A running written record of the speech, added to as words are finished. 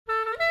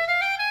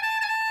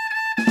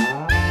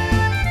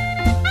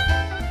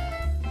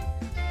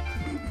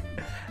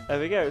There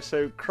we go.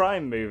 So,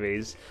 crime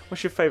movies.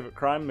 What's your favourite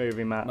crime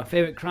movie, Matt? My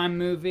favourite crime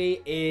movie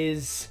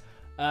is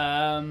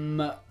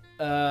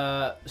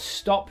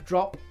Stop,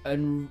 Drop,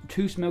 and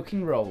Two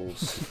Smoking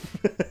Rolls.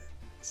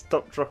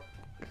 Stop,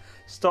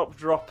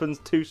 Drop,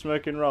 and Two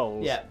Smoking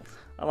Rolls. Yeah.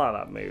 I like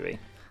that movie.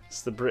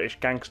 It's the British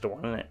gangster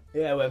one, isn't it?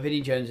 Yeah, where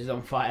Vinnie Jones is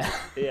on fire.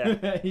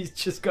 Yeah. He's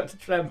just got to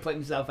try and put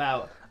himself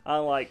out. I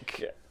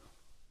like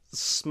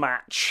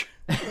Smatch.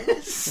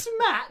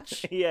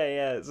 Smatch?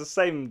 Yeah. It's the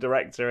same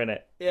director,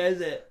 innit? Yeah,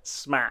 is it?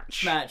 Smatch.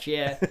 Smatch,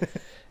 yeah.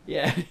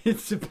 Yeah,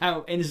 it's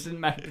about instant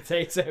mashed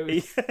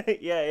potatoes.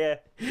 Yeah.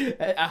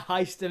 A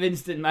heist of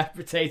instant mashed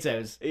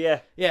potatoes. Yeah.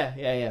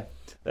 Yeah.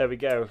 There we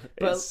go.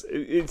 But-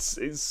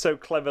 It's so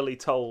cleverly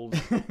told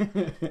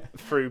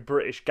through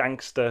British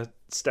gangster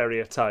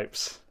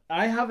stereotypes.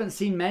 I haven't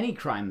seen many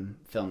crime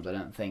films, I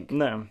don't think.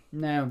 No.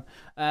 No.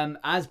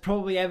 As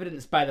probably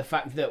evidenced by the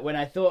fact that when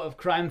I thought of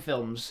crime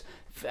films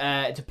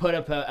to put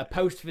up a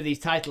post for these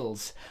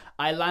titles,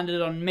 I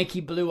landed on Mickey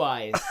Blue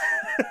Eyes,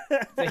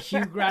 the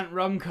Hugh Grant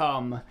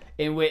rom-com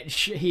in which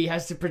he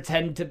has to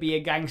pretend to be a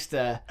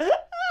gangster.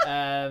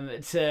 Well,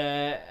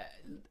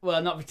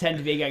 not pretend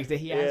to be a gangster.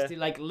 He has to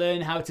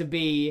learn how to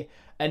be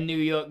a New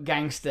York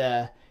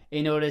gangster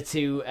in order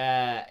to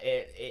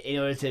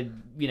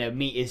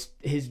meet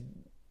his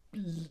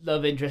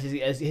love interest,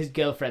 his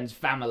girlfriend's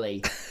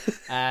family,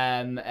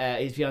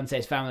 his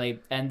fiance's family,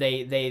 and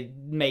they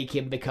make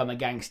him become a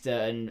gangster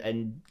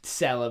and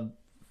sell a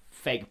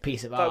fake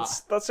piece of art.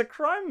 That's a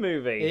crime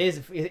movie. It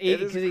is. It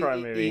is a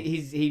crime movie.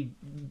 He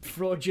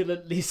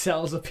fraudulently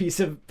sells a piece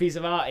of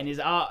art in his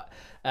art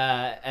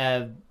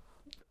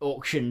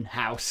auction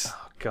house.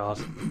 Oh God,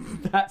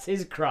 That's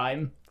his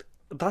crime.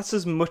 that's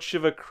as much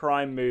of a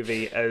crime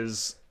movie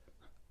as.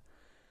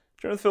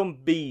 Do you know the film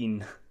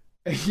Bean?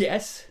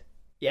 Yes.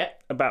 Yeah.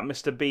 About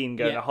Mr. Bean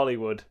going to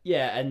Hollywood.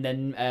 Yeah, and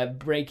then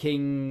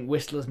breaking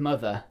Whistler's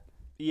mother.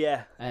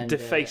 Yeah, And,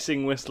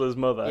 defacing Whistler's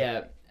mother.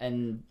 Yeah,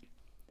 and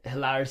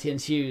hilarity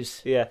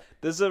ensues. Yeah,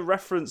 there's a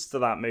reference to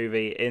that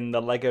movie in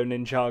the Lego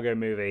Ninjago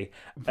movie,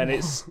 and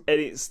it's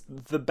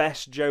the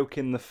best joke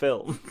in the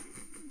film.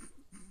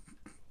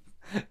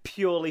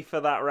 Purely for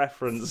that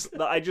reference,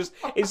 that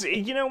it's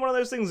one of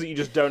those things that you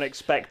just don't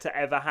expect to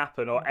ever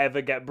happen or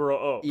ever get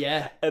brought up.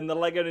 Yeah. And the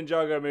Lego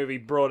Ninjago movie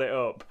brought it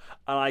up,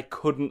 and I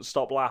couldn't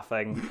stop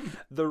laughing.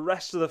 The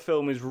rest of the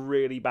film is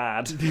really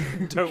bad.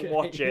 Don't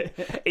watch it.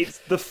 It's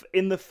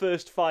in the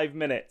first 5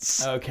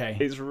 minutes. Okay.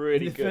 It's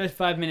really In the good. first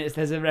 5 minutes,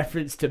 there's a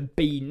reference to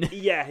Bean.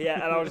 Yeah,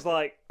 and I was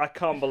like, I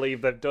can't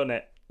believe they've done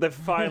it. They've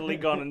finally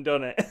gone and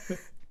done it.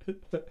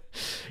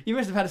 You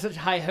must have had such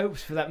high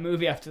hopes for that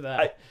movie after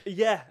that.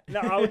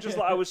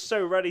 I was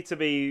so ready to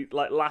be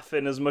like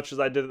laughing as much as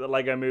I did at the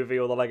Lego movie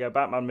or the Lego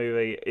Batman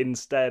movie.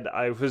 Instead,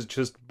 I was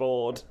just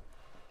bored.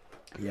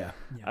 Yeah.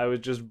 I was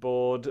just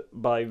bored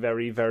by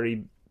very,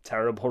 very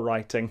terrible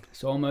writing.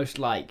 It's almost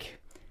like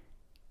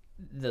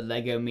the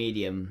Lego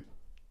medium.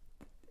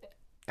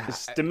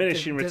 It's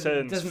diminishing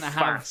returns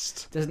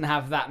Doesn't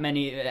have that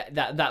many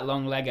that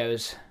long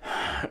Legos.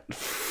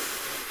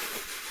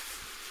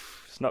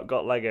 It's not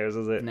got Legos,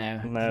 has it? No,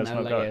 it's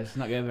not Legos. got. It's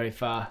not going very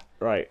far.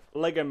 Right,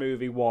 Lego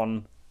Movie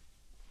 1,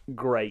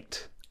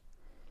 great.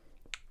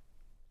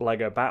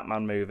 Lego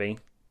Batman movie,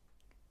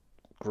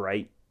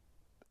 great.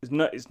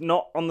 It's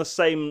not on the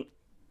same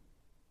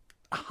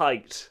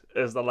height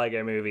as the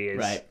Lego movie is.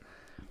 Right.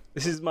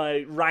 This is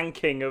my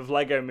ranking of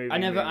Lego movies.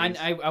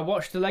 I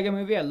watched the Lego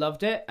movie. I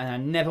loved it, and I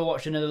never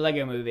watched another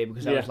Lego movie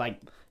because I was like,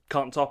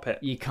 can't top it.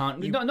 you can't.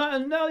 Not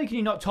only can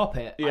you not top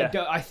it. Yeah.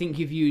 I think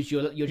you've used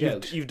your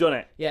jokes. You've done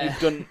it. Yeah.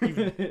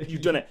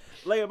 You've done it.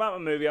 Lego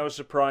Batman movie, I was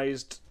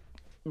surprised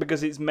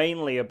because it's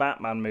mainly a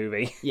Batman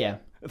movie. Yeah.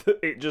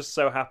 It just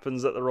so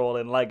happens that they're all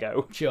in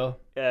Lego. Sure.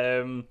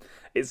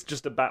 It's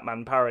just a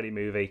Batman parody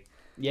movie.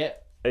 Yeah.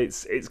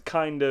 It's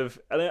kind of,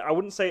 I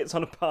wouldn't say it's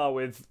on a par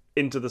with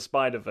Into the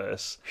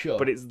Spider-Verse, Sure.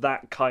 but it's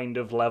that kind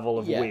of level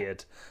of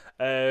weird.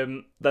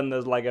 Then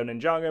there's Lego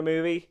Ninjago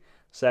movie,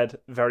 said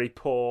very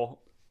poor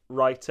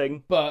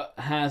writing, But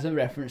has a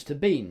reference to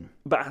Bean.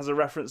 but has a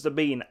reference to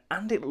Bean,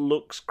 and it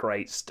looks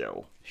great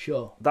still.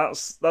 Sure.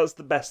 That's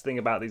the best thing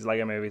about these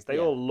Lego movies. They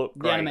all look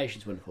great. The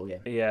animation's wonderful, yeah.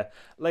 Yeah.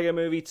 Lego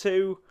Movie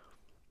 2,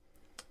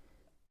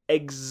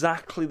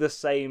 exactly the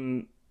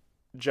same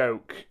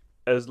joke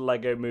as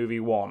Lego Movie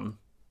 1.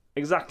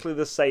 Exactly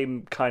the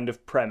same kind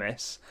of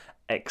premise,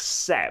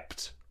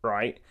 except,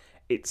 right,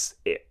 it's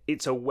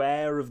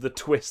aware of the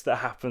twist that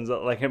happens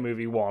at Lego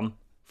Movie 1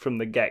 from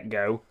the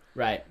get-go.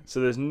 Right. So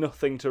there's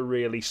nothing to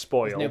really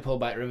spoil. No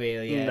pullback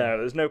reveal, yeah. No,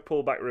 there's no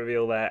pullback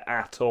reveal there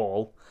at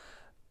all.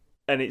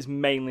 And it's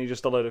mainly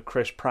just a load of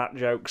Chris Pratt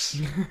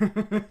jokes.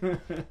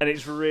 And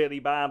it's really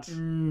bad.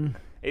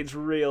 It's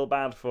real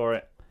bad for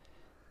it.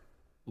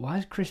 Why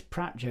is Chris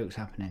Pratt jokes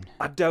happening?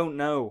 I don't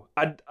know.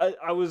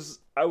 I was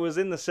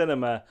in the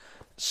cinema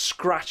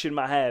scratching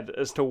my head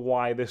as to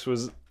why this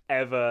was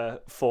ever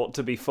thought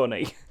to be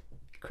funny.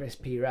 Chris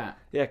P. Rat.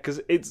 Yeah,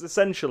 because it's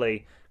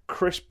essentially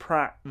Chris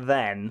Pratt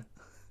then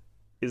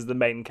is the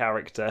main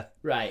character.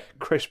 Right.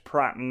 Chris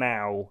Pratt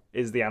now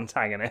is the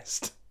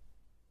antagonist.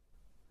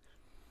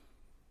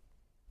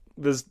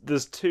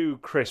 there's two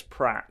Chris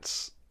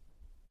Pratts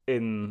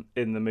in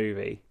the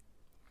movie,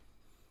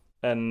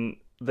 and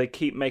they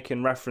keep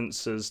making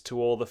references to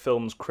all the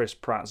films Chris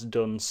Pratt's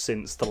done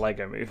since the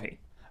Lego Movie.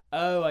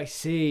 Oh, I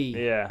see.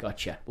 Yeah.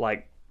 Gotcha.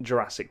 Like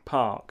Jurassic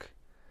Park,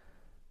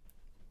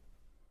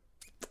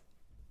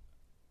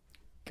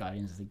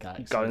 Guardians of the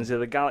Galaxy. Guardians of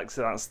the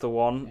Galaxy, that's the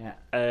one.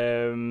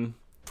 Yeah.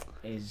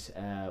 Is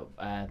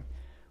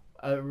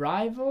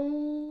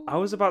Arrival? I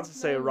was about to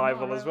say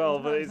Arrival as well,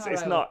 but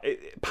it's not.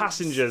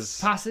 Passengers.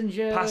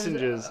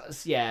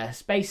 Passengers. Yeah,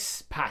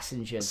 Space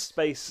Passengers.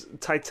 Space.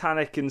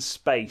 Titanic in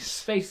space.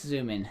 Space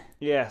zoom in.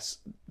 Yes.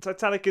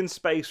 Titanic in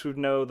space with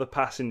no other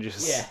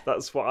passengers. Yeah.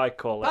 That's what I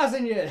call it.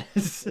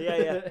 Passengers!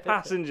 Yeah.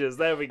 Passengers.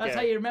 There we go. That's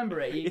how you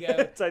remember it. You go,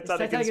 Yeah,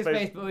 Titanic in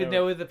space, but with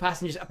no other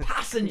passengers.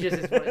 Passengers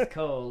is what it's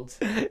called.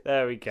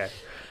 There we go.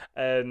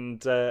 And,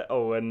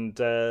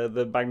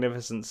 the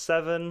Magnificent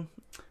Seven.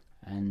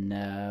 And,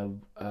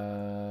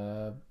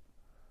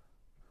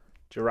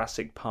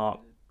 Jurassic Park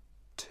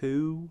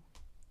 2.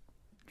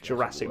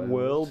 Jurassic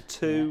World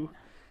 2. Yeah.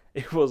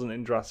 It wasn't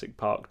in Jurassic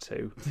Park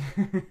 2.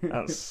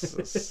 That's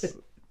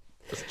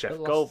Jeff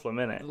Goldblum,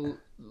 innit?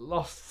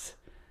 Lost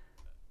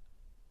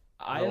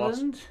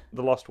Island?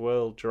 The Lost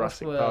World,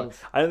 Jurassic Park.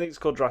 I don't think it's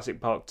called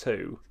Jurassic Park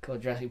 2. It's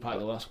called Jurassic Park: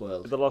 The Lost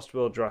World. The Lost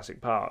World, Jurassic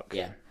Park.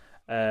 Yeah.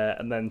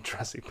 And then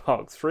Jurassic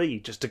Park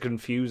 3, just to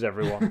confuse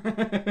everyone.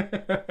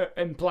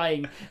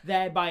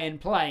 thereby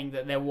implying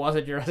that there was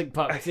a Jurassic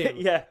Park 2.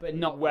 Yeah. But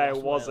not Where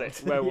was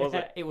it? Where was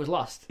it? It was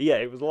lost. Yeah,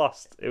 it was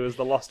lost. It was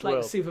the Lost Like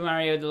World. Super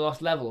Mario: The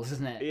Lost Levels,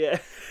 isn't it? Yeah.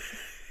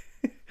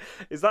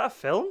 Is that a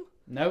film?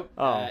 Nope.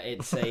 Oh.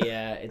 It's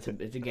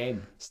a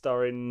game.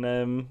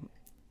 Starring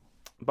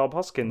Bob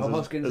Hoskins,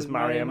 as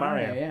Mario.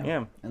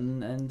 Yeah.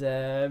 And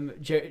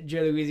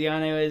Joe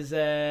Louisiano as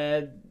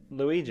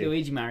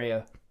Luigi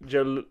Mario.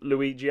 Joe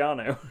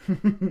Luigiano.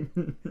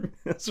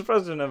 I'm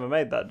surprised I've never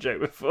made that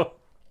joke before.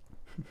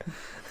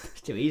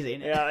 It's too easy,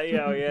 isn't it?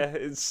 Yeah.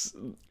 It's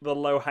the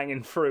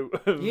low-hanging fruit.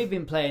 You've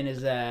been playing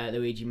as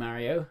Luigi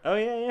Mario. Oh,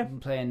 yeah. You've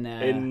been playing...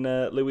 in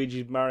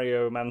Luigi's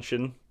Mario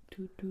Mansion.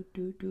 It's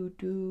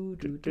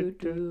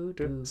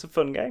a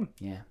fun game.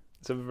 Yeah.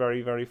 It's a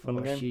very, very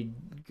fun game. You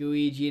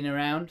Guigiing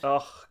around.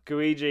 Oh,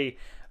 Guigi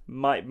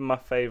might be my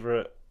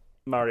favourite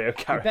Mario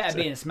character. You better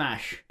be in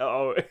Smash.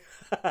 Oh,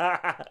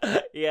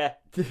 yeah.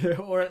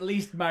 Or at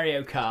least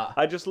Mario Kart.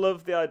 I just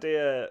love the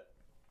idea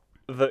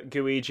that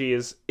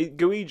Guigi.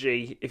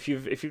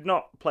 If you've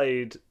not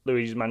played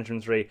Luigi's Mansion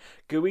 3,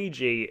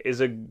 Guigi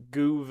is a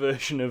goo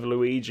version of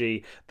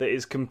Luigi that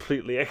is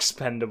completely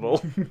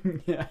expendable.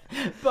 Yeah.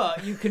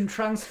 But you can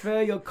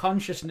transfer your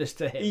consciousness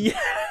to him. Yeah.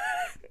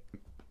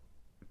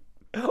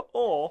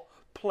 Or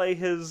play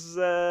as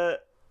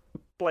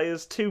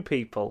two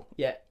people.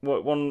 Yeah.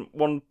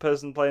 One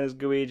person playing as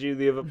Guigi,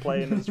 the other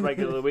playing as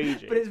regular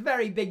Luigi. But it's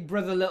very big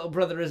brother, little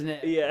brother, isn't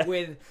it? Yeah.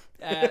 With,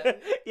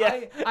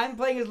 yeah. I'm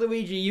playing as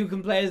Luigi, you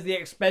can play as the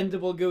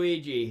expendable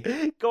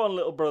Guigi. Go on,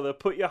 little brother,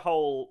 put your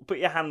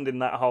hand in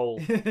that hole.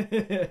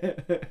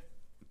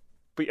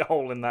 Put your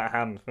hole in that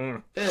hand.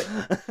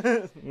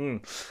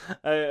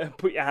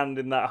 Put your hand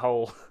in that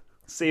hole.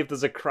 See if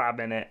there's a crab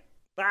in it.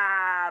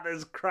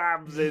 There's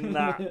crabs in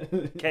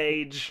that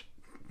cage.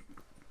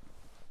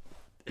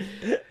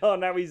 Oh,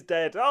 now he's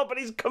dead. Oh, but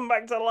he's come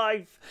back to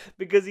life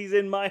because he's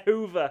in my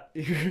Hoover.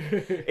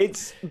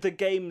 The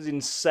game's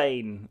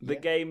insane. The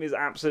game is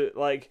absolute.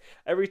 Like,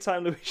 every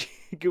time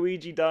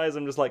Luigi dies,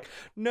 I'm just like,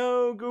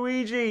 no,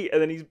 Luigi,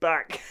 and then he's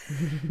back.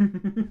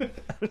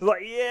 It's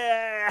like,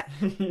 yeah,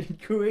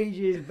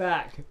 Luigi's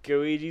back.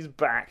 Luigi's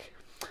back.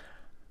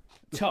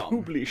 Tom,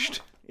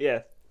 Published.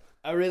 Yeah.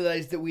 I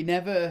realised that we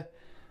never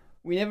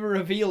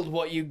revealed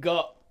what you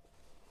got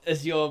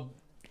as your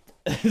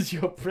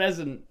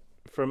present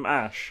From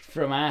Ash.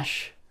 from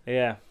Ash.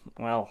 Yeah.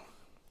 Well.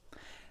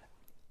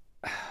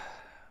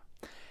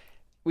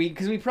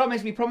 Because we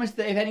promised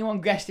that if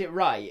anyone guessed it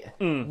right,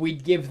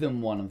 we'd give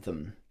them one of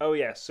them. Oh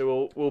yeah.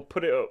 So we'll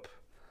put it up.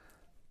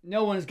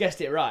 No one's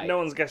guessed it right. No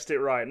one's guessed it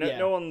right. Yeah.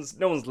 No one's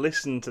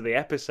listened to the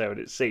episode.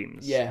 It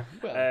seems. Yeah.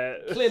 Well,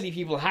 clearly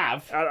people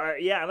have.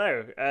 Yeah, I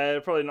know.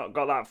 Probably not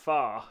got that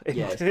far.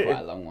 Yeah, it's quite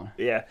a long one.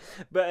 Yeah,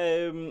 but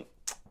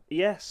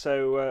yeah.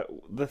 So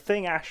the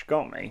thing Ash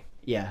got me.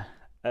 Yeah.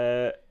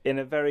 In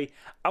a very,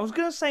 I was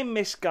going to say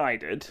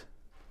misguided.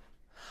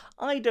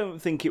 I don't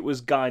think it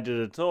was guided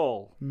at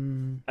all.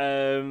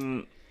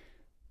 A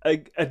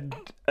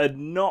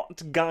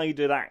not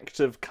guided act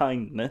of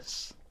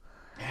kindness.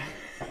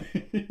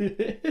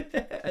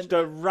 Just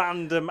a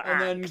random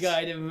act. An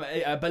unguided,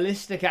 a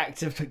ballistic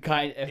act of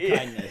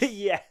kindness.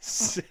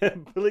 Yes.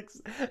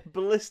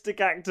 Ballistic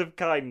act of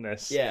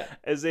kindness. Yeah.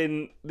 As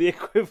in the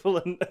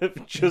equivalent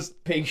of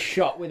just being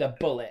shot with a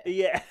bullet.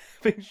 Yeah,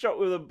 being shot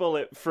with a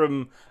bullet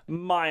from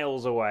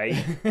miles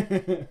away.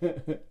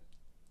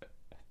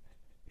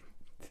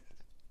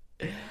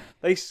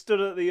 They stood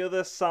at the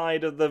other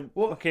side of the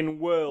fucking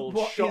world,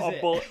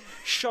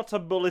 shot a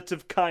bullet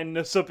of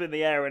kindness up in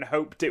the air and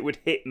hoped it would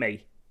hit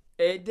me.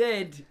 It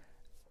did.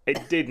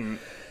 It didn't.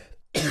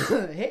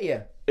 hit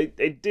you.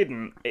 It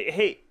didn't. It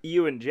hit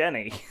you and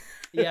Jenny.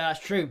 Yeah, that's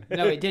true.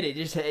 No, it did. It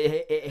just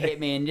it hit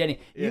me and Jenny.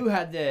 Yeah. You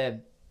had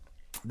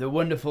the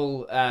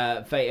wonderful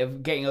fate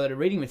of getting a lot of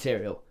reading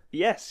material.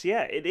 Yes,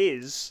 yeah, it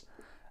is.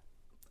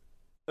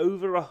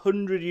 Over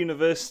 100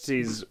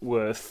 universities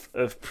worth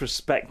of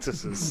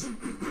prospectuses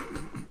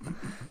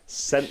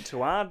sent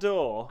to our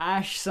door.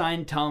 Ash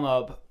signed Tom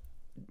up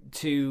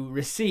to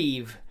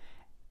receive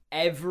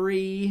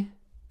every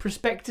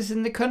prospectus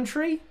in the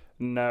country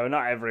No,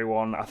 not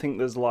everyone. I think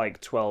there's like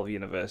 12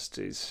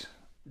 universities.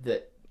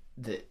 that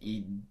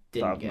you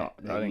didn't get.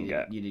 I didn't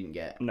get. You didn't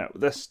get. No,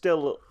 they're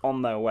still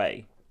on their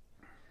way.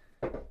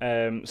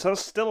 So there's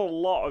still a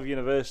lot of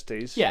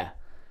universities. Yeah,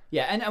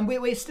 and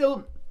we're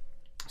still.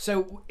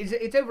 So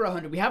it's over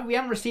 100. We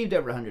haven't received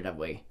over 100, have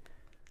we?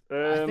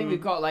 I think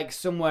we've got like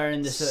somewhere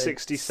in the sort of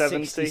 60,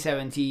 70. 60,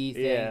 70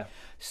 thing. Yeah.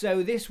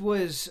 So this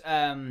was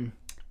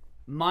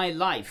my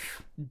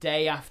life,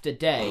 day after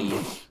day,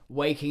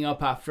 waking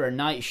up after a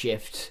night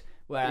shift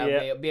where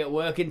I'd be at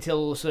work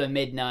until sort of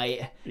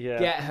midnight, Yeah.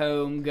 get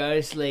home, go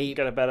to sleep.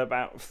 Go to bed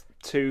about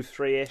 2,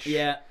 3-ish.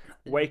 Yeah.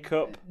 Wake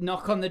up.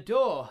 Knock on the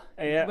door.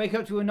 Yeah. Wake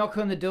up to a knock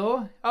on the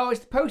door. Oh, it's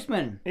the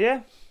postman.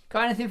 Yeah.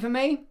 Got anything for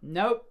me?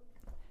 Nope.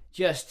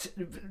 Just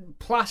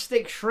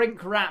plastic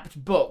shrink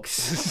wrapped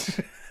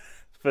books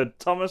For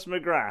Thomas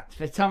McGrath.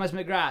 for Thomas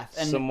McGrath.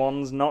 And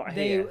Someone's not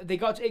here. it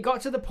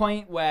got to the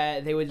point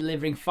where they were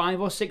delivering 5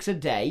 or 6 a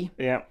day,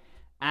 Yeah.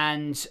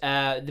 and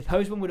the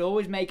postman would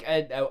always make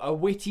a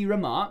witty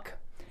remark,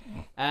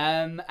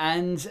 and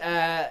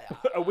A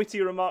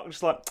witty remark,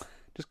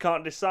 just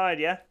can't decide,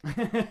 yeah?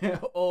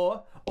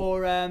 or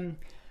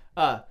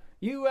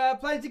you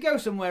planning to go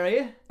somewhere, are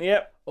you?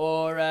 Yep.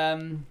 Or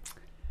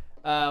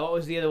what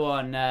was the other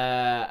one?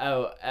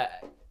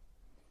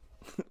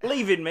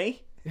 Leaving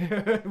me.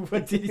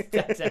 What did he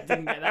say? I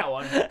didn't get that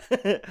one.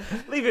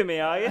 Leaving me,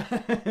 are you?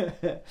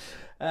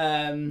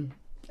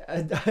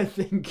 I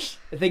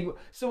think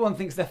someone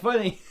thinks they're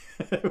funny.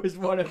 It was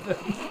one of them.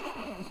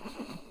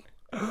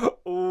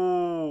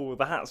 Ooh,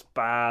 that's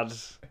bad.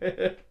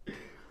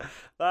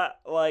 That,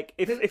 like,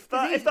 if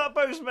that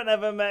postman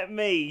ever met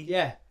me,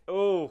 Yeah,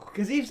 oh,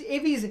 because if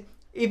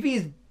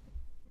he's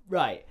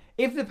right,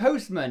 if the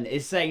postman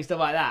is saying stuff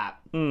like that,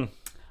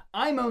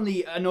 I'm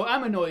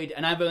annoyed,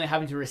 and I'm only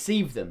having to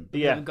receive them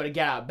because Yeah. I've got to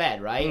get out of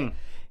bed, right?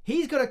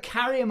 He's got to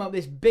carry him up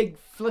this big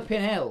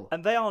flipping hill.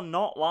 and they are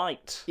not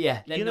liked.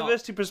 Yeah, they're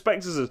University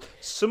prospectuses,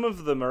 some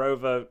of them are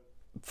over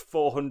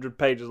 400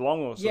 pages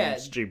long or some Yeah.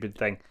 stupid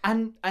thing.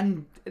 and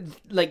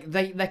like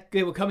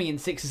they were coming in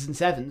 6s and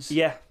 7s.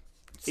 Yeah,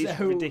 it's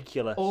So,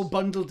 ridiculous. All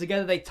bundled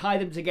together. They tie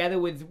them together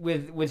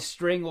with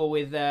string or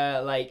with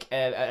like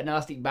an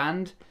elastic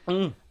band.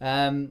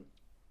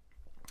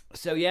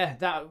 So yeah,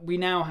 that we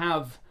now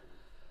have.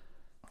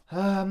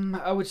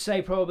 I would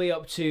say probably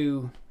up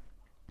to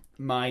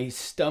my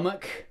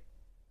stomach,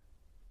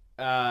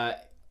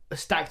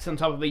 stacked on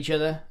top of each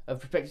other of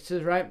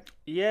prospectuses, right?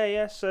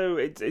 Yeah. So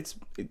it's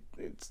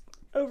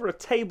over a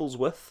table's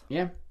worth.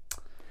 Yeah.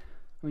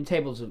 I mean,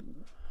 tables are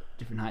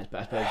different heights,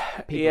 but I suppose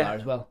people Yeah. are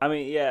as well. I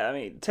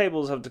mean,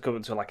 tables have to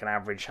come to like an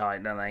average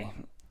height, don't they?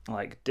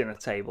 Like dinner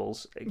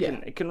tables,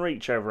 it can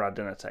reach over our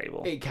dinner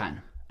table. It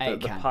can.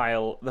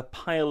 The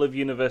pile of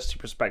university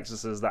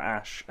prospectuses that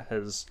Ash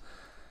has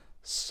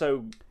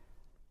so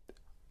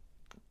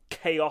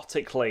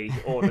chaotically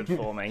ordered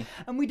for me.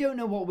 And we don't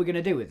know what we're going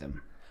to do with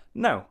them.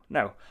 No.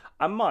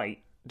 I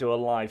might do a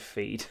live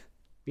feed.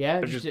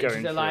 Yeah, just just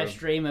going a live through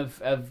stream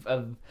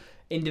of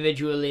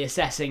individually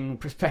assessing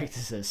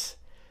prospectuses.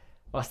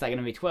 What's that going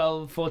to be,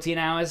 12, 14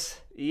 hours?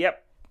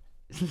 Yep.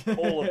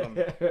 All of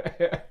them.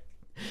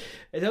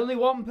 There's only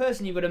one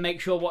person you've got to make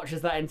sure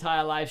watches that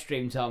entire live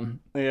stream, Tom.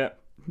 Yeah.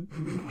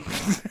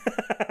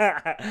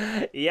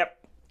 Yep.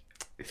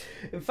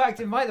 In fact,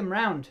 invite them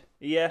round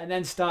Yeah. and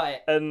then start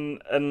it.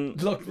 And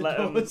Lock the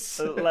doors.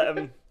 let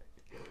them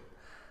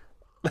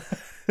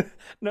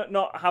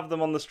not have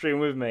them on the stream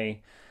with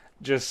me.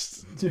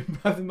 Just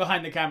Have them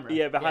behind the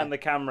camera. behind the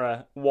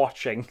camera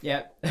watching.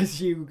 Yeah,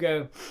 as you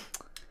go.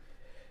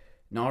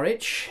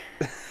 Norwich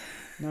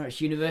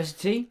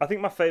University. I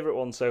think my favourite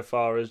one so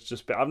far is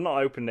just I've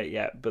not opened it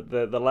yet, but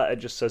the letter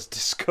just says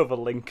Discover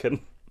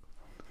Lincoln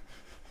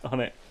on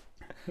it.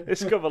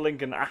 Discover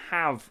Lincoln, I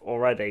have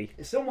already.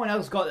 Someone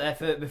else got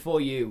there before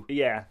you.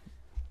 Yeah.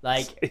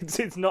 Like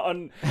It's not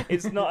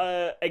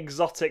a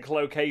exotic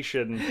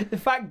location. the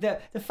fact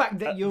that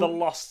you The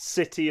lost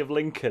city of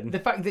Lincoln. the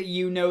fact that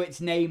you know its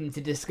name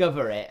to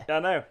discover it, I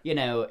know. you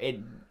know,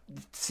 it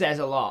says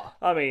a lot.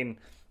 I mean,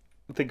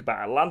 think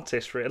about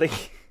Atlantis, really.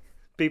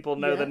 People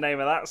know Yeah. the name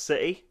of that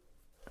city.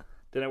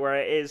 Don't know where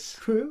it is.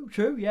 True,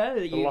 yeah.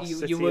 lost You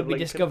city would of be Lincoln.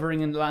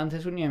 discovering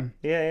Atlantis, wouldn't you?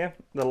 Yeah.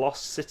 The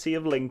lost city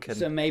of Lincoln.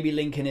 So maybe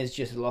Lincoln is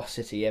just a lost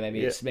city. Yeah,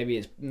 maybe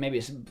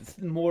it's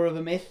more of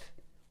a myth,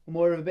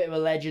 more of a bit of a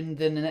legend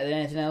than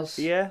anything else.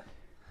 Yeah.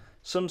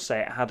 Some say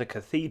it had a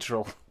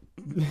cathedral.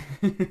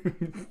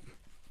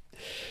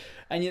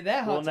 And yet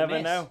they're hard We'll to never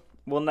miss. know.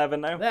 We'll never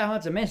know. They're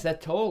hard to miss. They're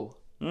tall.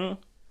 Mm.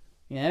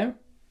 You know,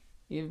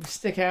 You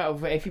stick out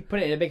of if you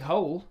put it in a big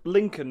hole.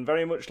 Lincoln,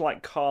 very much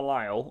like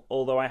Carlisle,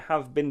 although I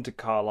have been to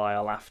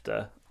Carlisle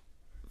after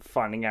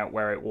finding out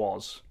where it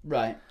was.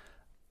 Right.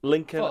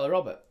 Lincoln, Follow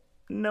Robert.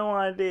 no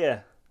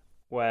idea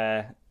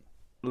where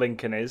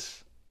Lincoln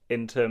is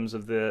in terms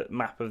of the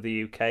map of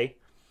the UK.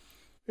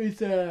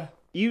 He's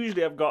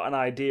Usually I've got an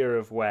idea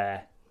of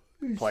where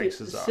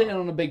places are. sitting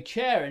on a big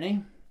chair, isn't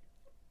he?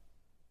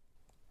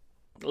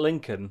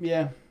 Lincoln.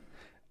 Yeah.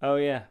 Oh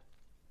yeah.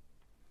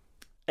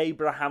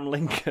 Abraham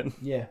Lincoln.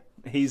 Yeah.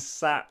 He's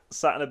sat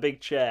in a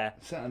big chair.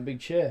 Sat on a big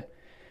chair.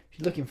 If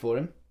you're looking for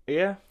him,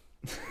 Yeah.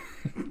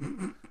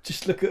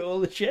 just look at all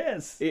the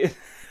chairs.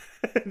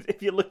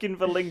 If you're looking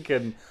for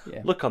Lincoln,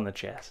 Yeah. look on the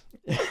chairs.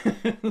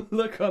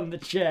 Look on the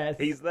chairs.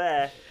 He's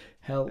there.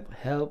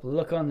 Help,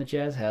 look on the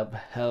chairs, help,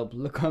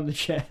 look on the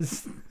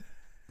chairs.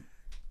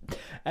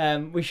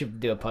 We should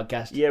do a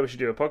podcast. Yeah, we should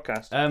do a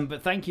podcast.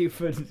 But thank you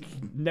for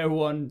no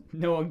one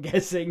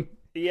guessing,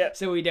 Yeah.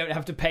 so we don't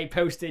have to pay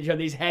postage on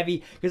these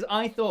heavy. Because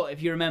I thought,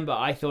 if you remember,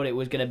 I thought it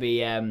was going to be,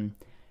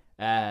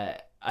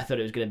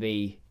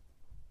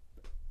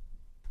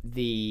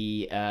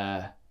 the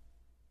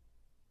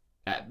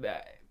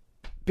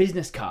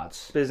business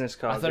cards. Business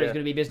cards. I thought it was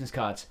going to be business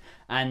cards,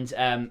 and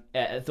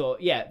I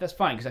thought, yeah, that's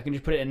fine because I can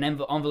just put it in an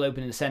envelope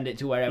and send it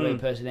to wherever the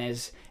person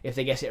is if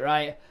they guess it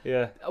right.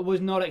 Yeah. I was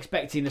not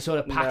expecting the sort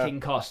of packing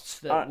costs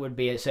that would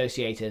be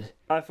associated.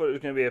 I thought it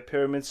was going to be a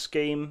pyramid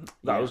scheme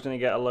that I was going to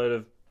get a load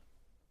of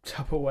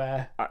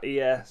Tupperware,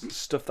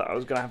 stuff that I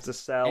was going to have to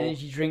sell.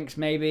 energy drinks,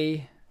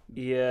 maybe.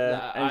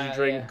 Energy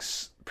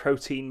drinks,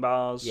 protein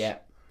bars. Yeah,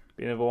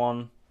 Be another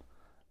one.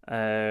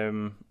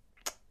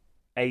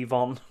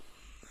 Avon.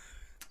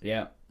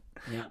 yeah.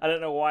 I don't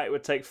know why it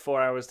would take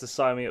 4 hours to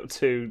sign me up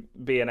to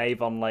be an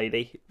Avon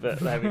lady, but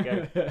there we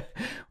go.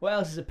 What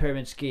else is a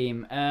pyramid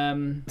scheme?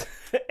 Avon.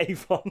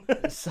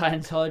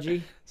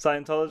 Scientology.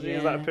 Scientology,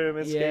 is that a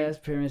pyramid scheme? Yeah, it's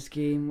a pyramid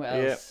scheme. What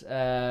else?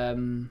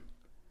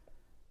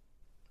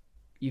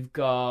 You've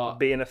got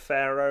Being a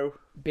pharaoh.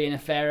 being a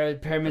pharaoh,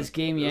 pyramid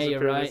scheme. Yeah, There's a you're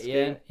pyramid right.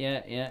 scheme.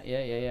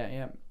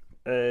 Yeah.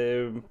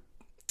 Um,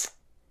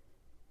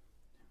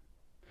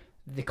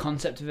 The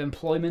concept of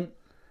employment.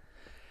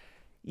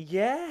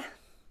 yeah.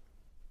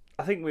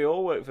 I think we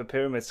all work for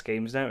pyramid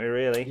schemes, don't we,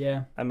 really?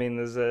 Yeah. I mean,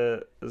 there's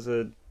a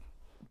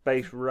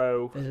base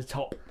row, There's a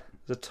top.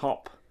 there's a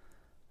top,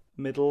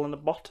 middle, and a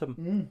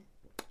bottom.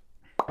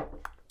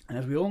 And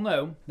as we all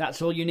know,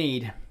 that's all you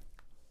need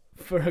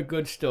for a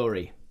good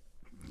story.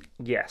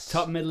 Yes.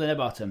 Top, middle, and a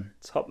bottom.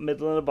 Top,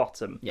 middle, and a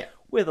bottom. Yeah.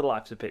 We're the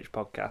Life's a Pitch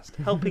podcast,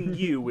 helping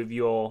you with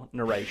your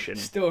narration.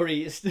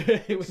 Story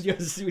with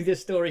your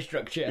story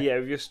structure. Yeah,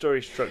 with your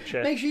story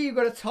structure. Make sure you've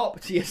got a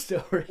top to your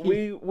story.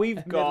 We've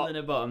a middle got and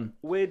a bottom.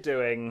 we're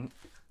doing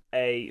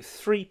a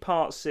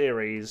 3-part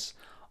series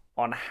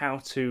on how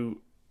to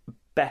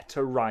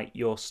better write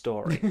your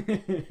story.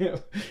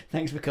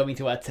 Thanks for coming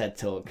to our TED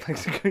Talk.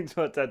 Thanks for coming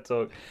to our TED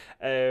Talk.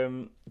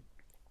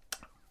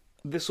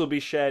 This will be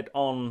shared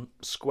on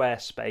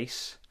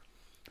Squarespace.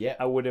 Yeah.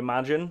 I would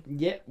imagine.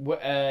 Yep.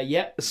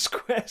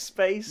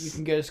 Squarespace. You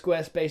can go to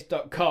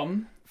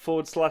squarespace.com.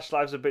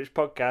 /Lives of Bitch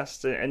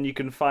podcast, and you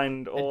can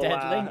find all dead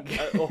our, link.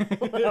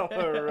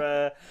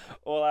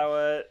 all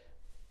our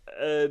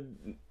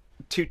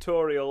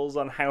tutorials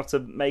on how to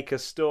make a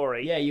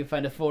story. Yeah, you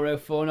find a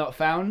 404 not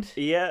found.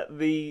 Yeah,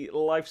 the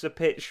Life's a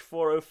Pitch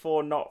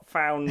 404 not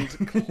found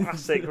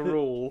classic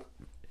rule.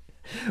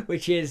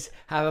 Which is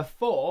have a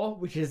 4,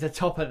 which is the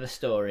top of the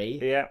story.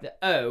 Yeah. The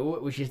O,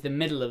 which is the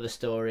middle of the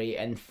story,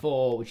 and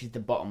 4, which is the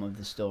bottom of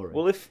the story.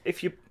 Well,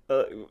 if you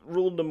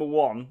rule number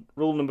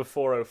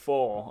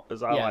 404,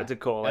 as I like to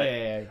call it.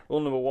 Yeah.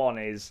 Rule number 1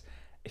 is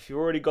if you've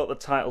already got the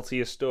title to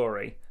your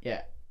story,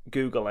 Yeah.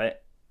 Google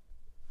it.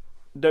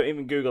 Don't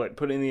even Google it.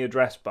 Put it in the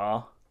address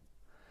bar.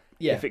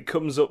 Yeah. If it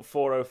comes up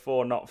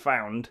 404 not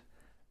found,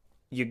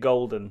 you're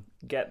golden.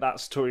 Get that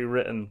story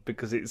written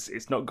because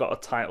it's not got a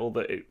title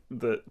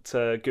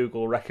that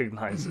Google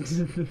recognizes.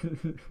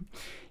 You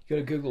got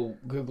to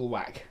Google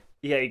whack.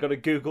 Yeah, you got to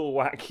Google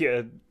whack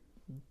your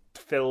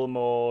film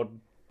or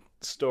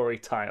story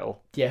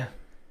title. Yeah.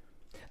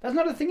 That's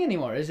not a thing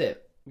anymore, is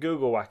it?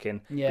 Google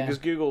whacking. Yeah. Because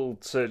Google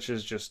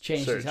searches just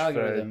Changed search its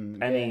algorithm,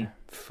 for any yeah.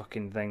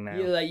 fucking thing now.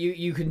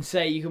 You can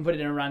put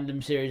in a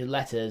random series of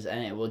letters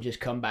and it will just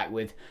come back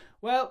with,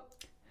 well,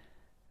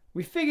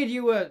 we figured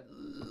you were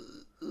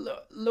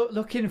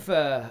looking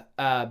for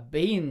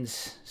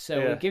beans, so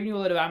we're giving you a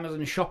lot of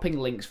Amazon shopping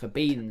links for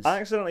beans. I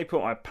accidentally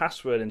put my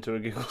password into a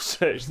Google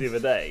search the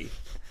other day.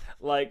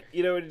 Like,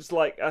 it's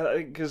like, I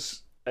think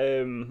because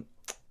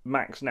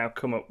Mac's now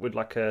come up with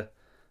like a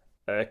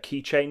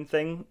keychain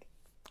thing,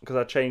 because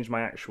I changed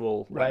my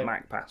actual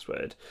Mac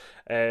password.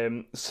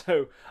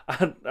 So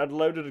I'd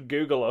loaded a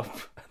Google up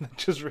and then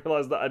just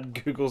realised that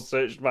I'd Google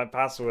searched my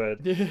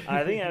password.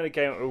 I think I only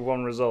came up with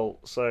one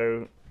result,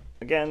 so...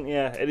 Again,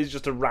 yeah, it is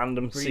just a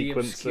random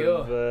sequence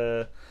of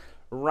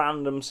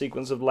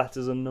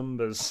letters and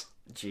numbers.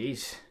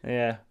 Jeez.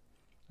 Yeah,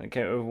 I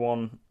came up with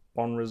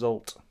one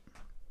result.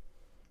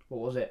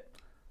 What was it?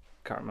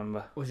 Can't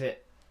remember. Was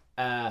it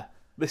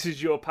The This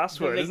is your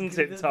password, isn't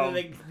it, Tom?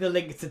 The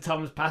link to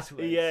Tom's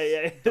password.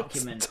 Yeah.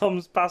 Document.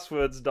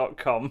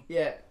 Tom'sPasswords.com.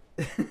 Yeah.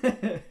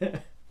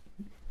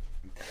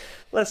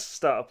 Let's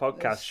start a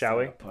podcast, shall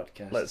we?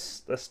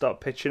 Podcast. Let's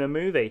start pitching a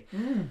movie.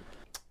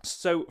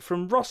 So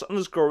from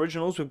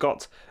Ross_Originals, we've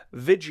got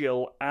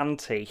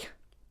Vigilante.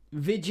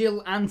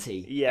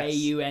 Vigilante. Yes.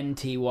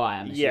 Aunty.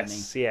 I'm assuming.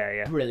 Yes,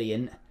 yeah.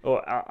 Brilliant.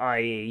 Or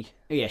IE.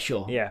 Yeah,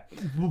 sure. Yeah.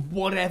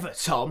 Whatever,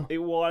 Tom.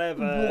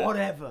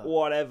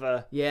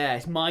 Whatever. Yeah,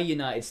 it's my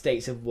United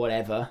States of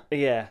whatever.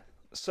 Yeah.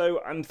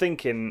 So I'm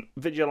thinking,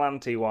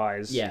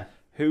 vigilante-wise, Yeah.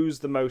 who's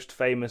the most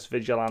famous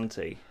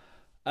vigilante?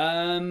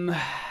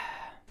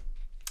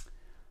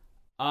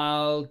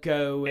 I'll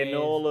go with... In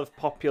all of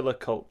popular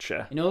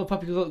culture. In all of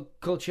popular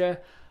culture,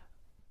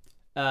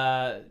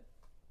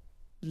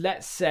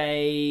 let's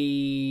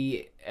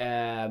say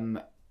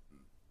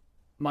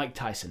Mike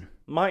Tyson.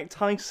 Mike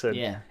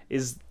Tyson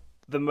is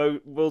the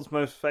world's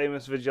most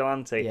famous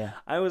vigilante. Yeah.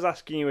 I was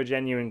asking you a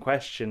genuine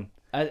question.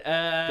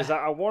 Because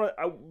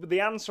the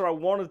answer I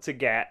wanted to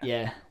get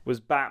was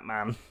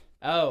Batman.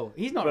 Oh,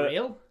 he's not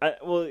real?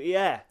 Well,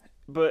 yeah.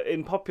 But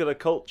in popular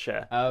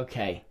culture,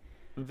 Okay.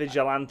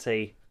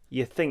 vigilante,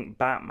 you think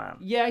Batman.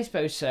 Yeah, I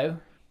suppose so.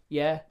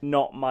 Yeah.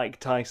 Not Mike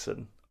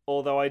Tyson.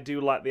 Although I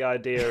do like the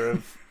idea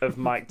of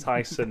Mike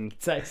Tyson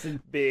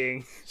Tyson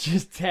being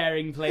just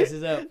tearing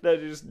places up. no,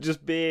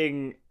 just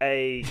being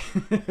a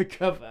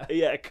Cover.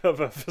 a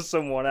cover for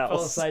someone else.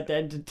 False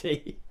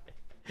identity.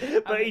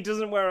 But he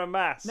doesn't wear a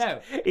mask. No.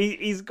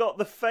 He's got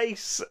the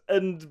face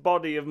and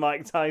body of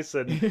Mike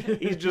Tyson.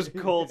 He's just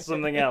called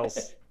something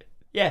else.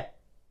 Yeah.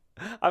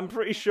 I'm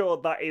pretty sure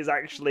that is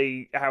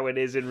actually how it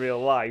is in real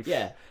life.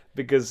 Yeah.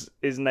 Because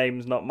his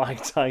name's not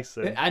Mike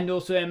Tyson. And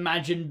also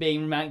imagine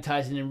being Mike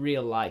Tyson in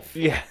real life.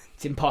 Yeah.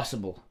 It's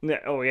impossible. No,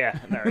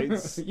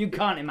 it's You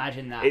can't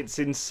imagine that. it's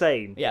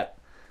insane. Yeah.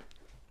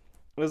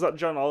 There's that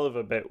John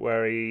Oliver bit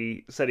where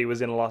he said he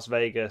was in Las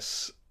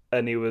Vegas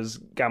and he was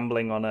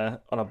gambling on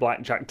a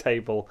blackjack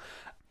table,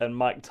 and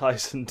Mike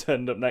Tyson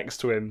turned up next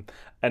to him,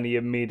 and he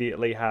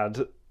immediately had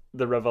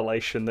the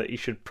revelation that he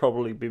should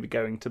probably be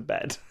going to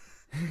bed.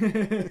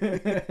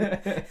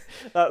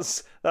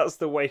 That's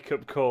the wake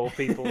up call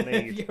people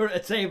need. If you're at a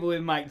table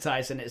with Mike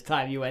Tyson, it's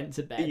time you went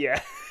to bed. Yeah,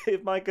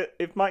 if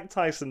Mike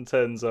Tyson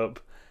turns up,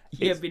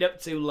 You've been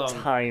up too long.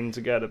 time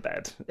to go to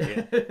bed.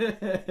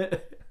 Yeah.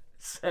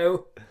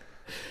 So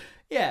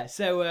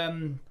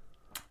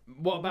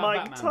what about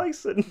Mike Batman?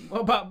 Tyson.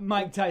 What about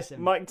Mike Tyson?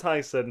 Mike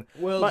Tyson.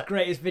 World's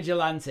greatest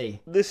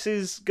vigilante. This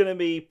is going to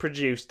be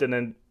produced in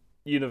a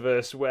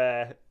universe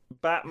where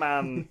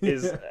Batman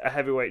is a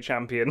heavyweight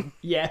champion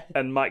Yeah.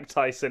 and Mike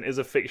Tyson is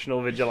a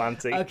fictional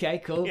vigilante. Okay,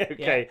 cool.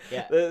 Okay.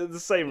 Yeah. The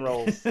same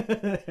roles.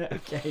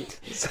 Okay.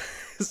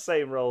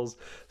 Same roles.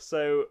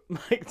 So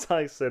Mike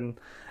Tyson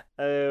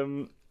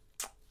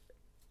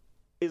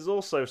is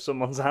also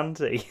someone's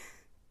auntie.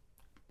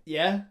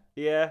 Yeah.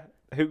 Yeah.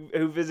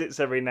 Who visits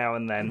every now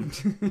and then.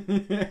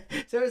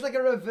 So it's like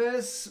a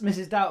reverse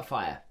Mrs.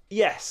 Doubtfire.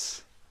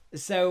 Yes.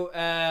 So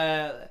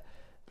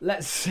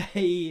let's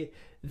say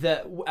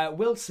that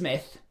Will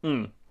Smith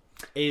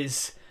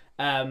is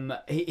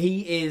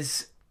he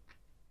is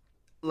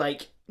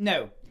like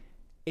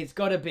it's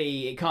got to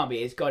be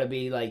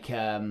like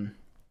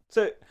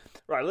So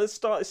right, let's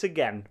start this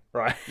again.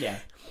 Right. yeah.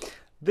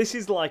 This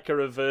is like a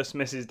reverse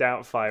Mrs.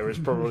 Doubtfire is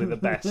probably the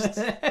best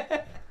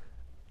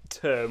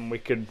term we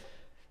could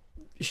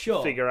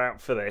Sure. figure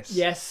out for this.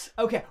 Yes.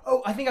 Okay.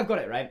 Oh, I think I've got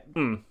it right.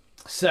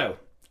 So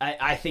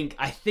I think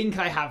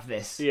I have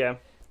this. Yeah.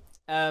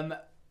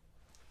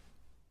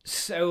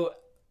 So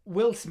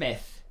Will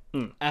Smith,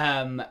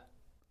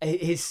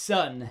 his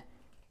son,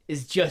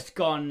 has just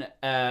gone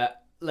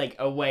like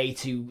away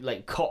to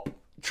like cop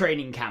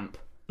training camp,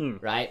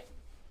 right?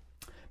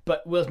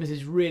 But Will Smith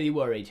is really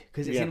worried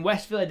because it's in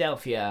West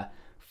Philadelphia,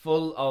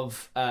 full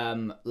of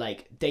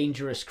like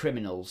dangerous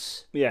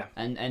criminals. Yeah.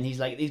 And he's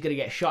like, he's gonna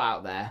get shot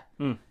out there.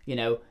 You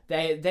know,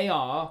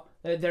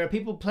 there are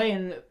people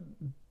playing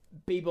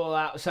b-ball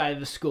outside of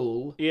the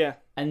school. Yeah.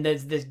 And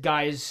there's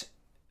guys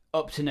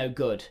up to no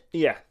good.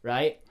 Yeah.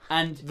 Right?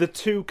 And The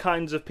two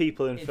kinds of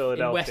people in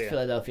Philadelphia. in West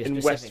Philadelphia In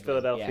specifically. West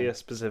Philadelphia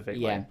specifically.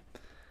 Yeah.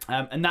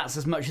 And that's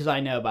as much as I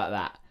know about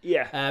that.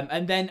 Yeah.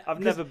 And then I've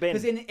never been.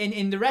 because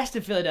in the rest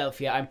of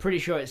Philadelphia, I'm pretty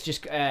sure it's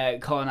just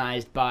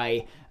colonized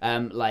by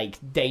like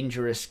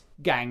dangerous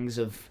gangs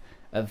of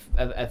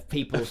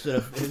people sort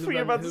of. Who Were you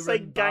run, about to who say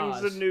run gangs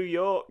bars. of New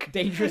York?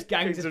 Dangerous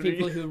gangs of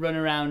people New- who run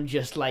around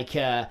just like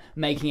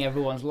making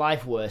everyone's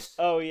life worse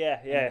Oh yeah,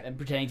 yeah. and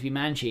pretending to be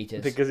man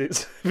cheaters. Because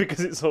it's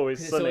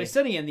always It's sunny. always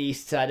sunny on the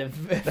east side of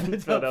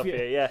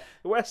Philadelphia, yeah.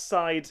 The West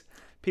Side,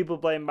 people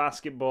playing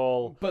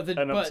basketball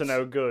and up to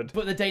no good.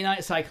 But the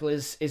day-night cycle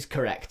is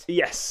correct.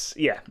 Yes,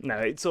 yeah. No,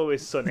 it's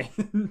always sunny.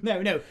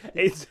 No.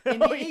 It's In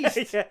the east,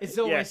 it's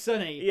always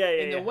sunny. Yeah,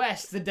 In the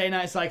west, the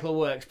day-night cycle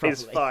works properly.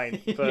 It's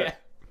fine, but yeah.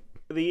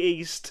 the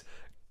East,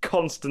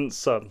 constant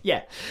sun.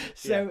 Yeah.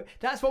 So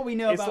that's what we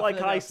know It's about like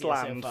Philadelphia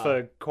Iceland so far.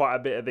 for quite a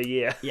bit of the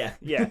year. Yeah.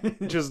 Yeah,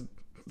 just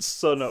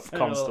sun up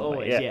constantly.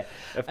 Always, yeah.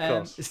 Of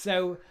course.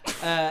 So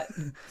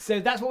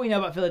that's what we know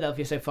about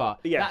Philadelphia so far.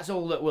 Yeah. That's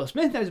all that Will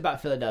Smith knows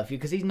about Philadelphia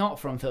because he's not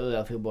from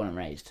Philadelphia, born and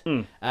raised.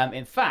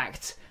 In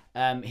fact,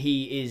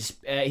 he's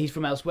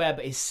from elsewhere,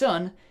 but his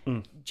son,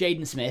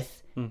 Jaden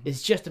Smith,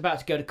 is just about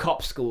to go to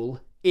cop school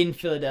in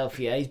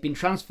Philadelphia. He's been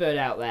transferred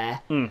out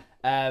there,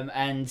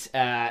 and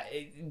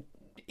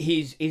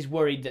he's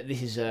worried that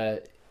this is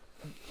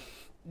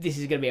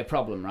going to be a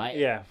problem, right?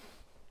 Yeah.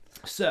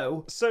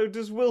 So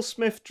does Will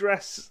Smith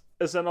dress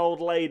as an old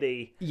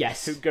lady?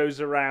 Yes. Who goes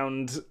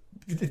around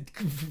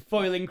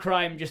foiling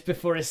crime just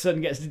before his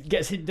son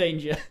gets in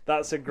danger.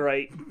 That's a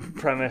great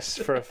premise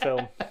for a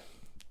film.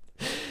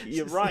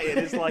 You're right, it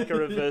is like a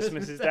reverse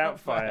Mrs.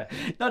 Doubtfire.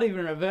 Not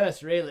even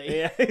reverse, really.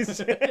 Yeah, it's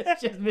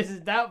just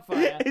Mrs.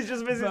 Doubtfire. It's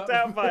just Mrs.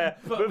 Doubtfire,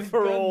 but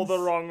for guns. all the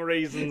wrong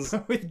reasons.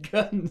 With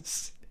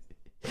guns.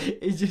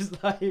 It's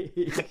just like...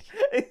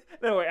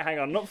 No, wait, hang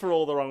on. Not for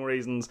all the wrong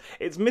reasons.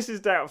 It's Mrs.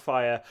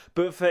 Doubtfire,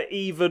 but for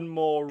even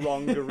more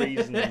wronger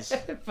reasons.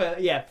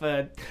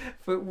 for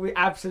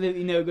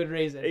absolutely no good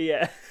reason.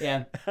 Yeah.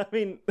 Yeah. I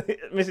mean,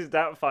 Mrs.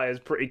 Doubtfire is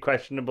pretty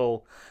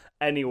questionable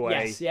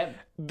anyway. Yes, yep.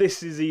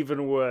 This is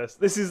even worse.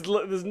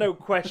 There's no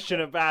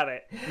question about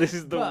it. This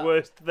is the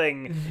worst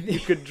thing you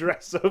could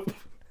dress up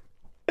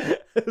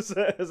as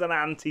an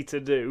auntie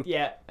to do.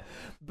 Yeah.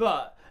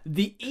 But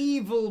the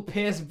evil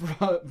Pierce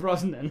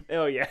Brosnan...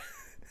 Oh, yeah.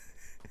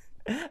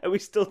 Are we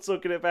still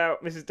talking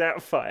about Mrs.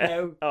 Doubtfire?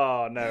 No.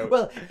 Oh, no.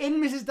 Well,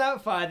 in Mrs.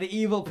 Doubtfire, the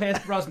evil Pierce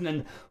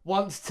Brosnan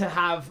wants to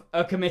have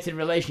a committed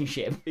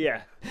relationship.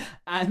 Yeah.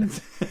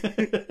 And...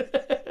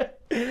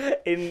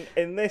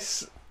 in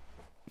this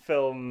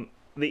film,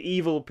 the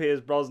evil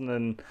Pierce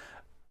Brosnan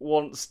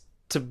wants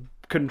to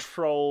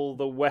control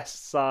the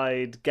West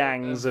Side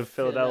gangs of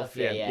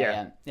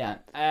Philadelphia.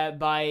 Yeah.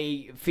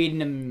 By feeding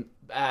them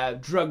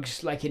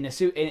drugs, like in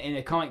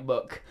a comic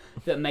book,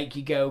 that make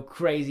you go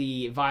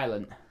crazy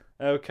violent.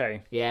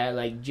 Okay. Yeah,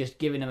 like just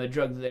giving them a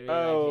drug that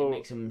it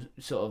makes them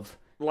sort of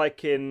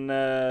like in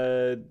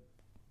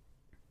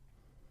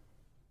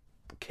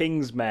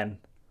Kingsmen.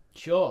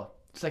 Sure.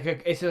 It's like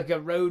a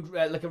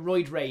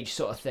roid rage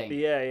sort of thing.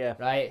 Yeah.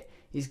 Right.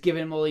 He's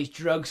giving him all these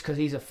drugs because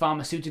he's a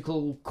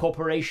pharmaceutical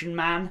corporation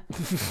man.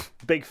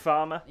 Big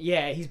Pharma.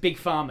 Yeah, he's Big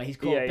Pharma. He's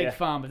called Big yeah.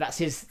 Pharma. That's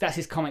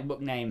his comic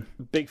book name.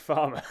 Big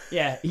Pharma.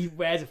 Yeah, he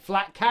wears a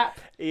flat cap.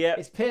 Yeah.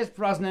 It's Pierce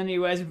Brosnan. He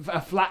wears a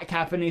flat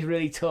cap and he's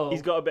really tall.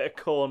 He's got a bit of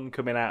corn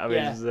coming out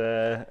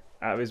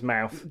of his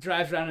mouth.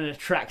 Drives around in a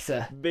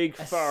tractor. Big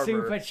Pharma. A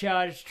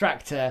supercharged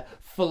tractor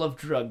full of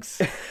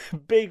drugs.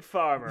 Big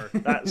Pharma.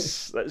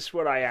 That's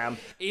what I am.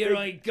 Here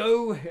I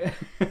go.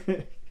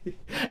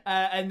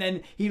 And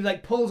then he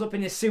pulls up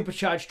in his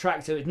supercharged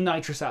tractor with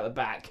nitrous out the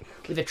back,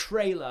 with a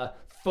trailer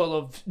full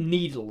of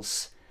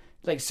needles,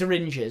 like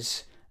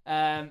syringes.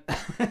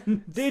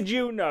 Did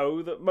you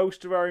know that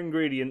most of our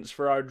ingredients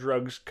for our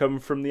drugs come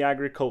from the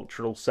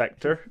agricultural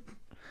sector?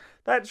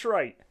 That's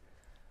right.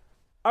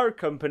 Our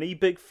company,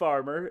 Big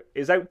Pharma,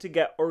 is out to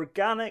get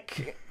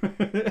organic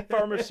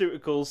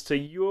pharmaceuticals to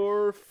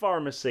your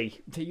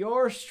pharmacy. To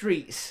your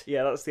streets.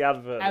 Yeah, that's the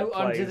advert. Out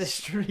onto the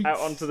streets. Out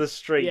onto the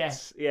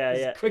streets. Yeah.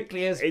 As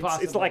quickly as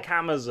possible. It's like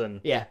Amazon.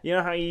 Yeah. You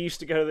know how you used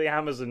to go to the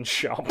Amazon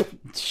shop?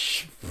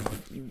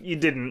 You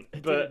didn't,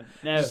 but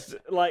no.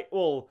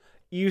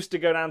 you used to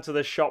go down to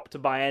the shop to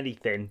buy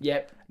anything.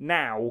 Yep.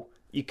 Now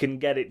you can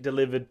get it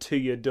delivered to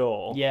your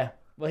door. Yeah.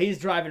 Well, he's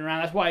driving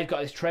around. That's why he's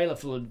got his trailer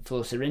full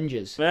of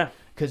syringes. Yeah.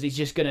 Because he's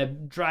just going to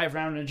drive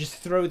around and just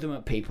throw them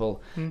at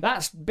people.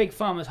 That's Big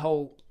Pharma's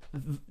whole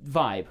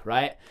vibe,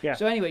 right? Yeah.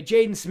 So anyway,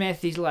 Jaden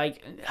Smith, he's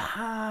like,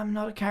 I'm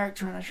not a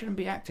character and I shouldn't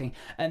be acting.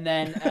 And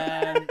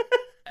then...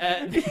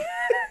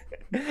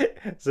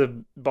 It's a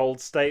bold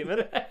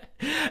statement.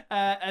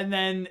 And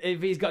then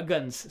he's got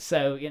guns,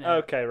 so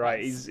Okay,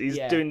 right. He's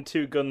doing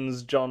two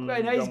guns, John.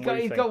 Right, no,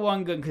 he's got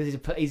one gun because he's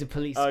a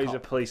police. Oh, he's a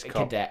police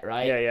cop. Cadet,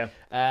 right?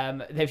 Yeah.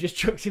 They've just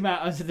chucked him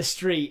out onto the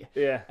street.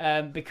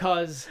 Yeah.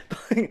 Because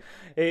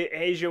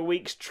here's your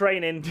week's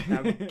training.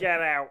 Now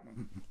get out.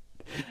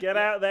 Get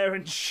out there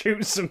and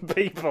shoot some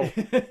people.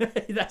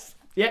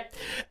 Yep.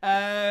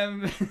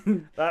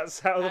 That's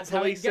how the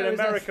police in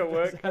America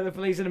work. That's how the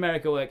police in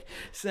America work.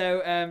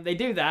 So they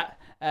do that.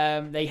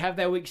 They have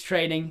their week's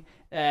training.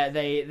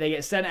 They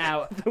get sent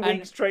out. The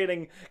week's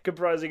training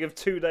comprising of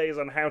 2 days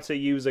on how to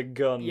use a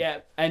gun. Yeah,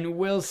 and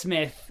Will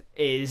Smith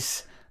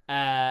is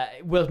not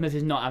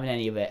having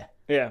any of it.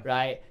 Yeah.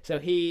 Right. So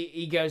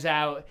he goes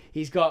out.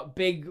 He's got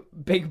big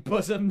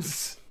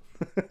bosoms.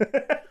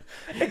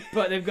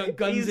 But they've got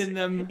guns in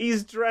them.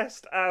 He's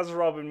dressed as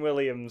Robin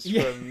Williams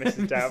from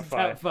Mrs.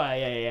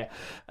 Doubtfire.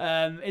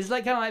 Yeah. It's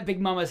kind of like Big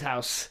Mama's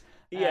house.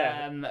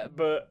 Yeah,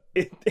 but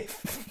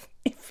if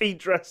he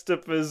dressed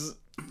up as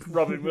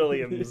Robin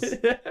Williams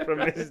from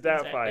Mrs.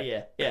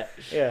 Doubtfire. Yeah.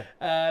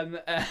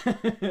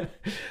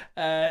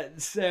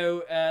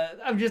 So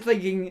I'm just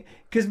thinking,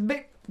 because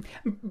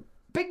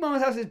Big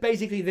Mama's house is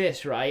basically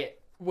this, right?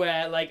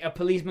 Where a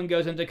policeman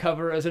goes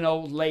undercover as an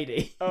old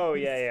lady. Oh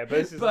yeah,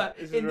 but this is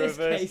in this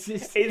reverse.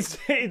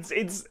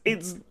 case,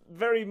 It's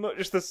very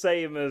much the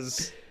same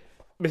as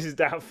Mrs.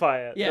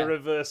 Doubtfire, Yeah. the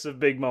reverse of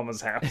Big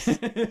Mama's house.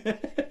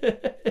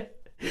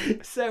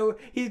 So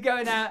he's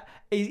going out.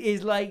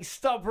 He's like,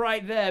 "Stop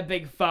right there,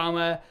 Big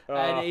Farmer,"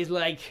 and he's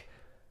like,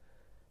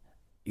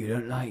 "You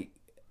don't like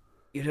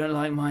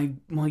my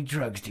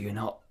drugs, do you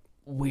not,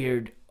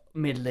 weird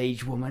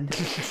middle-aged woman?"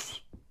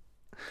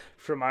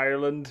 From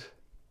Ireland.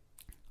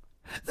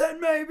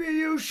 "Then maybe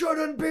you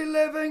shouldn't be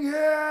living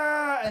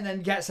here." And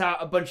then gets out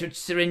a bunch of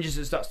syringes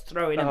and starts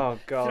throwing them. Oh,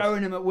 God.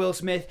 Throwing them at Will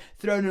Smith,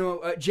 throwing them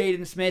at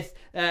Jaden Smith,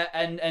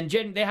 and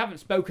Jaden. They haven't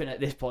spoken at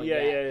this point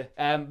yet.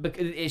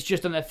 Because it's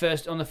just on the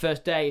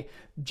first day.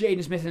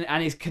 Jaden Smith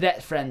and his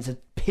cadet friends are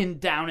pinned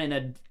down in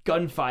a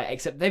gunfight,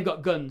 except they've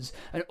got guns,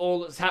 and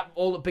all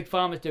that Big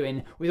Farmer's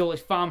doing with all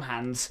his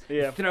farmhands,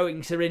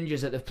 throwing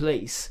syringes at the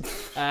police,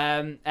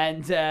 like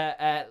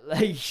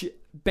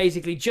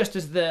basically just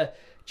as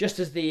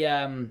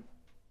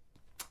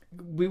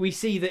we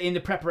see that in the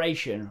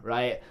preparation,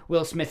 right,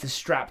 Will Smith has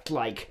strapped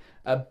like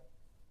a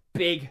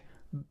big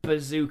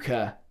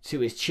bazooka to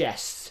his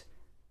chest,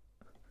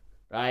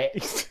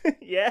 right?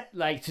 Yeah.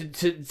 Like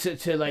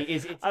to like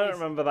I don't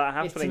remember that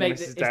happening,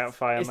 Mrs.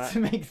 Doubtfire. It's to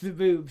make the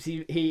boobs.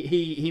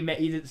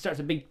 He starts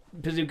a big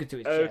bazooka to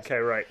his chest. Okay,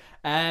 right.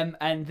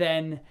 And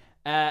then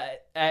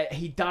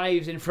he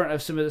dives in front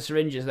of some of the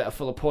syringes that are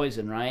full of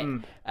poison, right?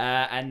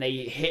 And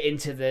they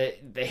hit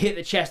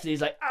the chest, and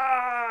he's like,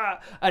 "Ah!"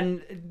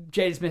 And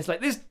Jaden Smith's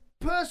like, "This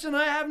person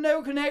I have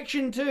no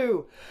connection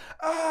to."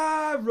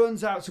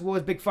 Runs out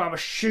towards Big Pharma,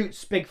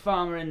 shoots Big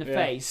Pharma in the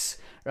face,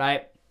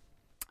 right?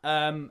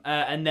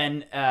 And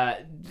then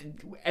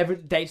every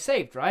day's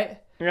saved,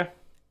 right? Yeah.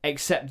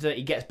 Except that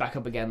he gets back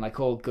up again, like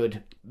all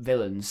good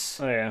villains.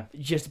 Oh yeah.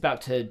 Just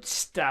about to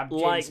stab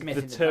Jaden Like Smith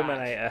the in the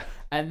Terminator.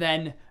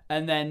 back.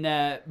 And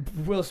then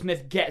Will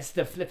Smith gets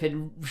the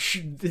flipping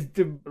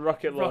the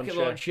rocket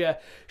launcher,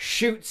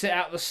 shoots it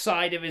out the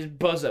side of his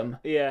bosom.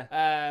 Yeah.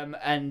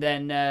 And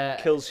then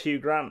Kills Hugh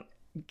Grant.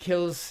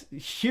 Kills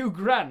Hugh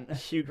Grant,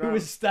 who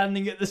was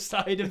standing at the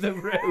side of the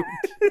road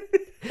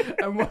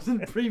and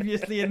wasn't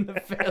previously in the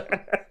film.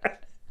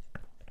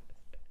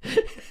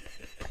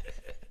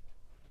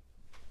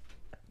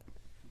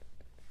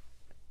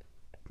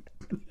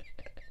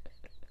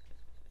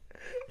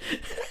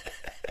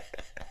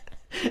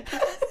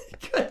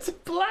 Cut to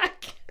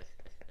black.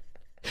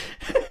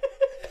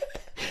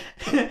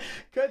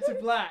 Cut to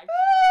black.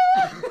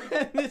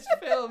 This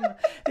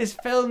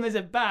film is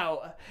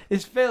about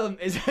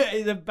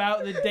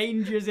the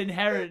dangers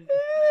inherent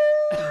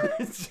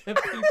to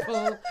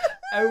people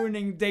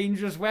owning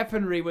dangerous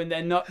weaponry when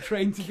they're not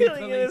trained to be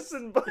Killing police.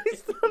 innocent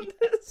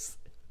bystanders.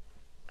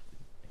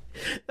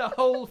 The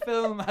whole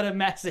film had a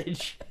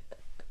message.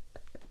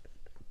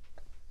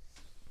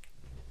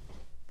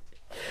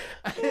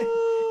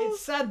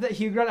 It's sad that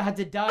Hugh Grant had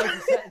to die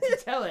to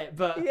tell it,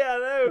 but Yeah, I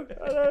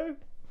know.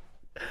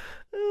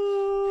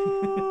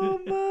 Oh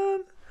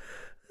man.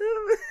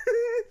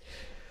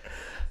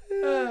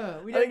 I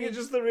think it's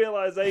just the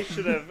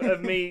realisation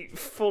of me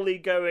fully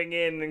going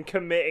in and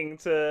committing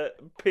to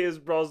Pierce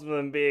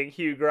Brosnan being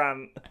Hugh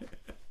Grant.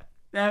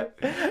 No,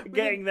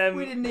 Getting them.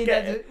 We didn't need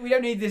that. We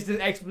don't need this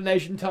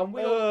explanation, Tom.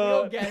 We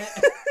all get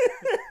it.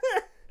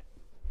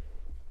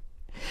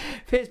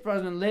 Pierce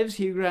Brosnan lives,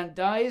 Hugh Grant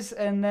dies,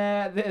 and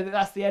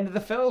that's the end of the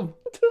film.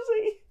 Does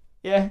he?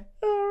 Yeah.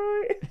 All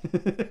right.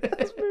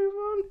 Let's move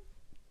on.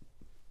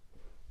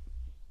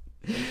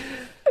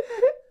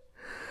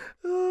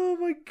 Oh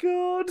my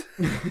god.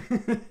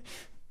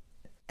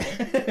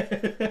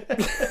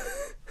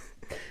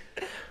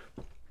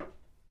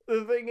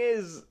 The thing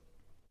is,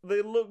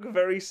 they look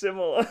very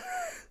similar.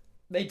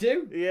 They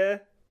do. Yeah,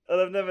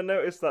 and I've never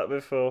noticed that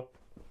before.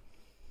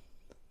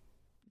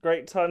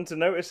 Great time to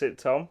notice it,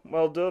 Tom.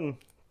 Well done.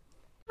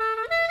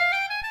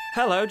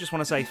 Hello, just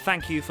want to say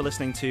thank you for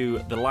listening to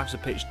the Life's a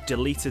Pitch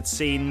deleted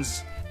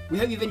scenes. We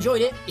hope you've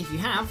enjoyed it. If you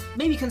have,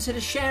 maybe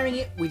consider sharing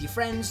it with your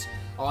friends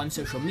on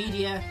social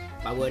media,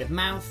 by word of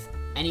mouth,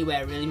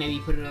 anywhere really. Maybe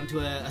put it onto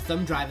a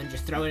thumb drive and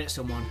just throw it at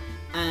someone.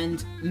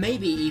 And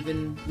maybe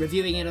even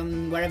reviewing it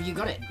on wherever you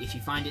got it. If you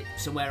find it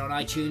somewhere on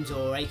iTunes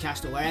or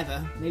Acast or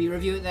wherever, maybe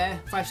review it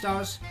there. 5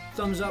 stars,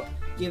 thumbs up,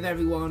 give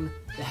everyone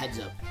the heads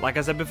up. Like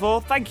I said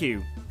before, thank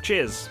you.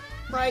 Cheers.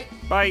 Right.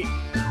 Bye.